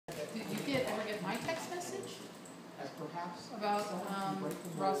perhaps About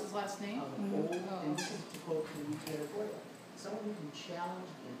Ross's last name? old, and this is to quote the Lieutenant Boyle, someone who can challenge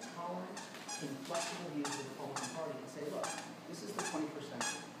the intolerant, inflexible views of the Republican Party and say, look, this is the 21st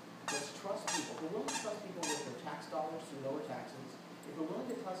century. Let's trust people. If we're willing to trust people with their tax dollars to lower taxes, if we're willing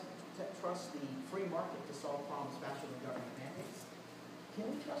to trust the free market to solve problems faster than government mandates, can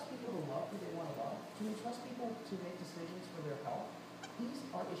we trust people to love who they want to love? Can we trust people to make decisions for their health? These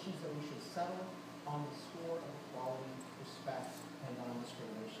are issues that we should settle on the score of equality, respect, and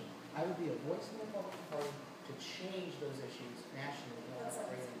non-discrimination. I would be a voice in the Republican Party to change those issues nationally. Well,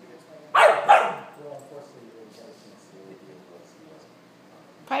 unfortunately, you're going to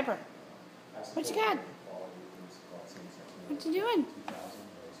Piper, what you got? What you doing?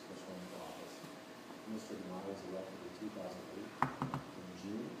 Mr. Denard was elected in 2008 in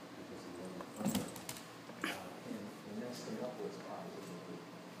June because he wasn't funded. And next thing up was opposition group.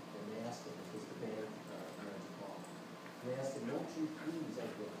 And they asked him, this was the band, American Paul. They asked him, won't you please, as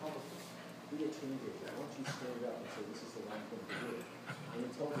a Republican, be a change agent? Won't you stand up and say this is the right thing to do? And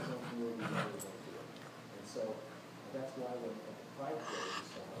he told his own community he never was going to do it. And so that's why when at the Pride Day, we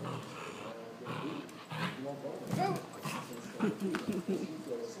saw him, he won't go there. He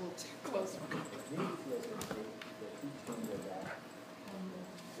feels Close. that he can go back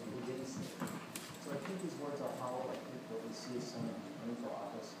to the days. So I think these words are hollow. I think what we see is someone running for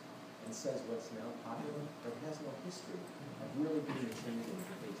office and says what's now popular, but has no history of really being a change in the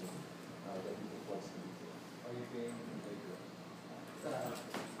agent that he purports to be doing. Are you being ambiguous?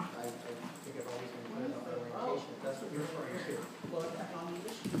 I think I've always been clear on my orientation, if that's what you're referring to. Well, on the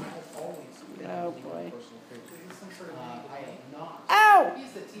issue, I've always been Oh, boy. personal favorite. I am not Ow!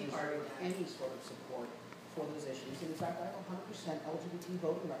 He's the Tea Party guy. any sort of support for those issues. And in fact, I have a 100% LGBT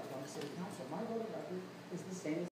voting record on the city council. My voting record is the same as